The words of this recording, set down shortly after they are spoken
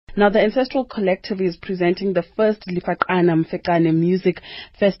Now, the Ancestral Collective is presenting the first Lifaqane-Mfecane music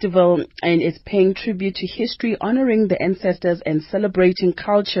festival, and it's paying tribute to history, honoring the ancestors and celebrating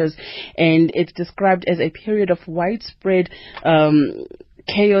cultures. And it's described as a period of widespread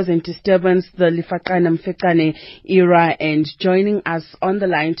chaos and disturbance, the Lifaqane-Mfecane era. And joining us on the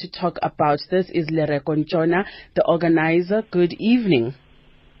line to talk about this is Lifaqane, the organizer. Good evening.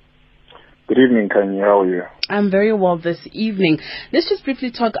 Good evening, Kanye. How are you? I'm very well this evening. Let's just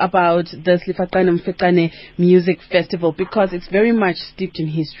briefly talk about this Lifaqane-Mfecane music festival, because it's very much steeped in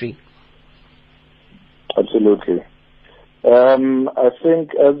history. Absolutely. I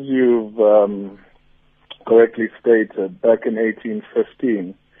think, as you've correctly stated, back in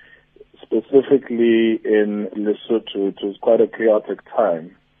 1815, specifically in Lesotho, it was quite a chaotic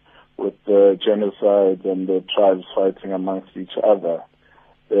time with the genocide and the tribes fighting amongst each other.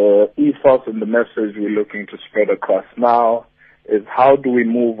 The ethos and the message we're looking to spread across now is how do we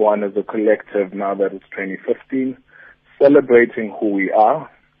move on as a collective now that it's 2015, celebrating who we are,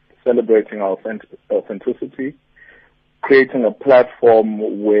 celebrating our authenticity, creating a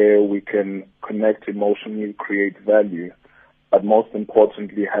platform where we can connect emotionally, create value, but most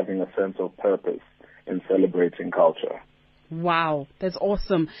importantly, having a sense of purpose in celebrating culture. Wow, that's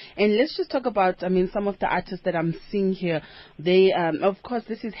awesome. And let's just talk about, some of the artists that I'm seeing here. They, of course,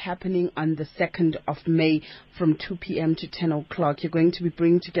 this is happening on the 2nd of May from 2 p.m. to 10 o'clock. You're going to be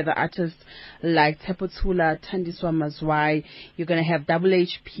bringing together artists like Tsepotsula, Thandiswa Mazwai. You're going to have Double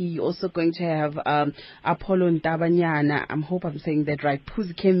HP. You're also going to have Apollo Ntabanyana. I hope I'm saying that right.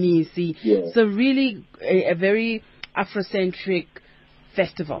 Phuzikemisi. Yeah. So really a very Afrocentric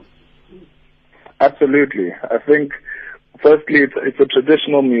festival. Absolutely. I think firstly, it's a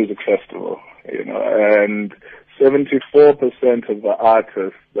traditional music festival, and 74% of the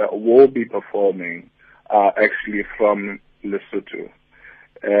artists that will be performing are actually from Lesotho.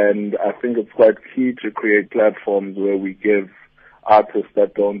 And I think it's quite key to create platforms where we give artists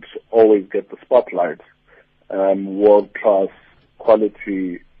that don't always get the spotlight, world-class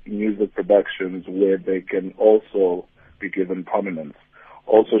quality music productions where they can also be given prominence.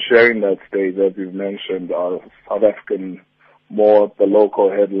 Also sharing that stage, as you've mentioned, are South African, more the local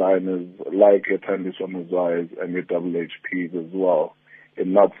headliners like your Thandiswa Mazwais and your Double HPs as well,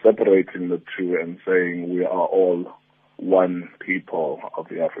 in not separating the two and saying we are all one people of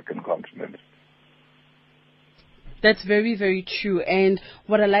the African continent. That's very, very true. And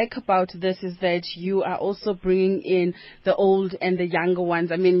what I like about this is that you are also bringing in the old and the younger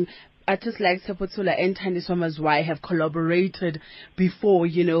ones. Artists like Tsepotsula and Thandiswa Mazwai have collaborated before,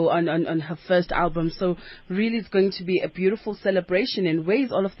 on her first album. So really it's going to be a beautiful celebration. And where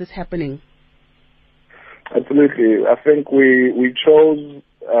is all of this happening? Absolutely. I think we chose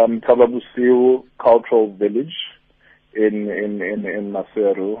Thababusiu Cultural Village in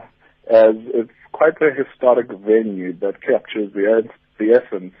Maseru, as it's quite a historic venue that captures the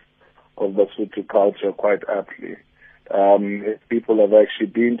essence of Basotho culture quite aptly. If people have actually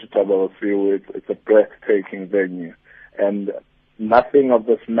been to Thababusiu, it's a breathtaking venue, and nothing of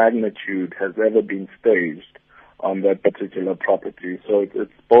this magnitude has ever been staged on that particular property. So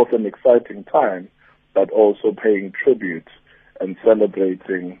it's both an exciting time, but also paying tribute and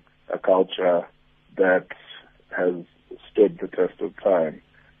celebrating a culture that has stood the test of time.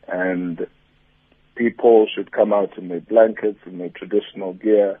 And people should come out in their blankets, in their traditional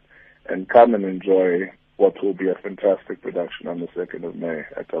gear, and come and enjoy what will be a fantastic production on the 2nd of May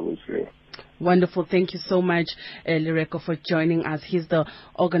at Thababusiu. Wonderful. Thank you so much, Lireko, for joining us. He's the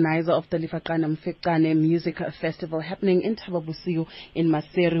organizer of the Lifaqane-Mfecane Music Festival happening in Thababusiu in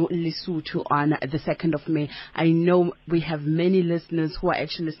Maseru, Lesotho on the 2nd of May. I know we have many listeners who are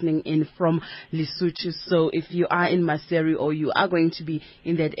actually listening in from Lesotho. So if you are in Maseru or you are going to be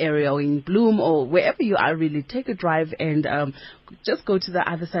in that area or in Bloom or wherever you are, really take a drive and just go to the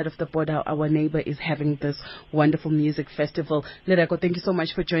other side of the border. Our neighbor is having this wonderful music festival. Lireko, thank you so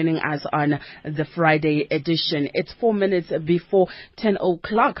much for joining us on the Friday edition. It's 4 minutes before 10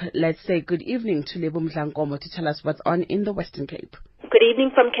 o'clock. Let's say good evening to Lebo Mdlankomo to tell us what's on in the Western Cape. Good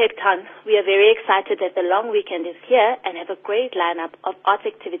evening from Cape Town. We are very excited that the long weekend is here and have a great lineup of art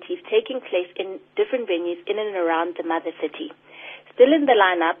activities taking place in different venues in and around the mother city. Still in the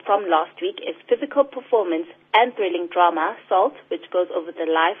lineup from last week is physical performance and thrilling drama, Salt, which goes over the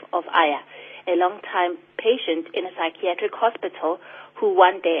life of Aya, a long-time patient in a psychiatric hospital who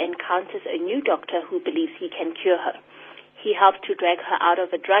one day encounters a new doctor who believes he can cure her. He helps to drag her out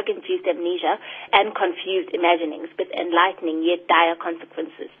of a drug-induced amnesia and confused imaginings with enlightening yet dire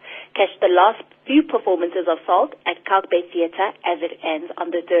consequences. Catch the last few performances of Salt at Kalk Bay Theatre as it ends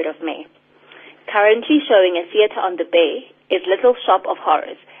on the 3rd of May. Currently showing at Theatre on the Bay is Little Shop of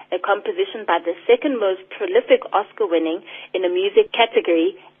Horrors, a composition by the second most prolific Oscar-winning in the music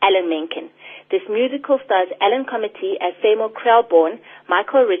category, Alan Menken. This musical stars Alan Comity as Samuel Krelborn,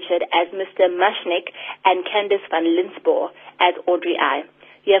 Michael Richard as Mr. Mushnick, and Candice van Linsboer as Audrey I.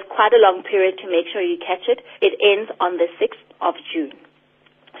 You have quite a long period to make sure you catch it. It ends on the 6th of June.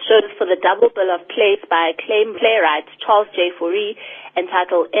 Shows for the double bill of plays by acclaimed playwright Charles J. Fourie,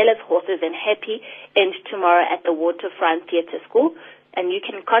 entitled Ella's Horses and Happy, end tomorrow at the Waterfront Theatre School. And you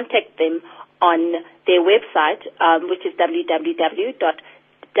can contact them on their website, which is www.wts.co.za,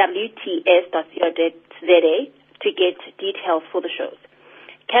 to get details for the shows.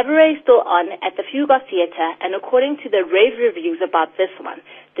 Cabaret is still on at the Fugard Theatre, and according to the rave reviews about this one,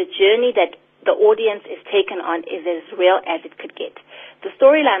 the journey that the audience is taken on is as real as it could get. The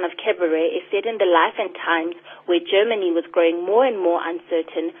storyline of Cabaret is set in the life and times where Germany was growing more and more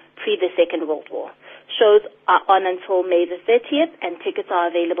uncertain pre the Second World War. Shows are on until May the 30th, and tickets are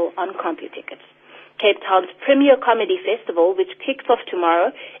available on CompuTickets. Cape Town's premier comedy festival, which kicks off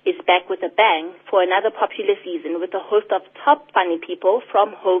tomorrow, is back with a bang for another popular season with a host of top funny people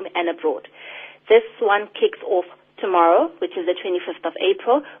from home and abroad. This one kicks off tomorrow, which is the 25th of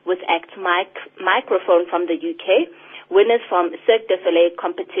April, with act Microphone from the UK, winners from Cirque du Soleil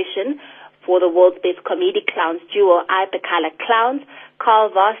competition for the world's best comedic clowns duo, I Bacala Clowns,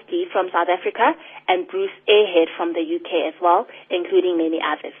 Carl Vasti from South Africa, and Bruce Airhead from the UK as well, including many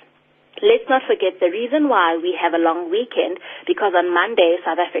others. Let's not forget the reason why we have a long weekend, because on Monday,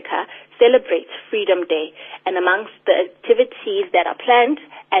 South Africa celebrates Freedom Day. And amongst the activities that are planned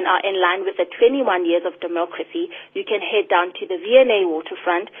and are in line with the 21 years of democracy, you can head down to the V&A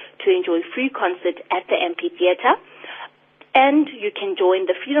waterfront to enjoy free concert at the amphitheater. And you can join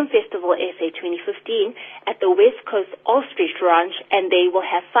the Freedom Festival SA 2015 at the West Coast Ostrich Ranch, and they will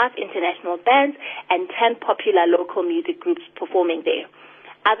have 5 international bands and 10 popular local music groups performing there.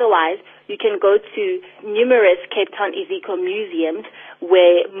 Otherwise, you can go to numerous Cape Town Ezekiel museums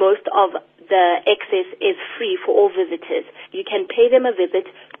where most of the access is free for all visitors. You can pay them a visit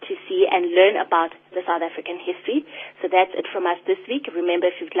to see and learn about the South African history. So that's it from us this week. Remember,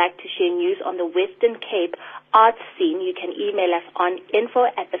 if you'd like to share news on the Western Cape arts scene, you can email us on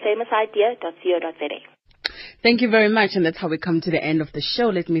info@thefamousidea.co.za. Thank you very much, and that's how we come to the end of the show.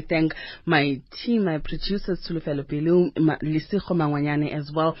 Let me thank my team, my producers, Tulufelo Bilu, Lisigo Mangwanyane,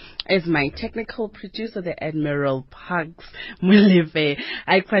 as well as my technical producer, the Admiral Pugs Mulive.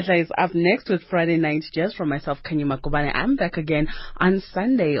 Aikwadla is up next with Friday Night Jazz from myself, Kanyuma Kubane. I'm back again on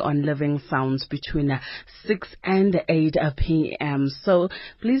Sunday on Living Sounds between 6 and 8 p.m. So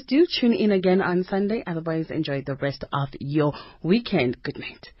please do tune in again on Sunday. Otherwise, enjoy the rest of your weekend. Good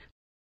night.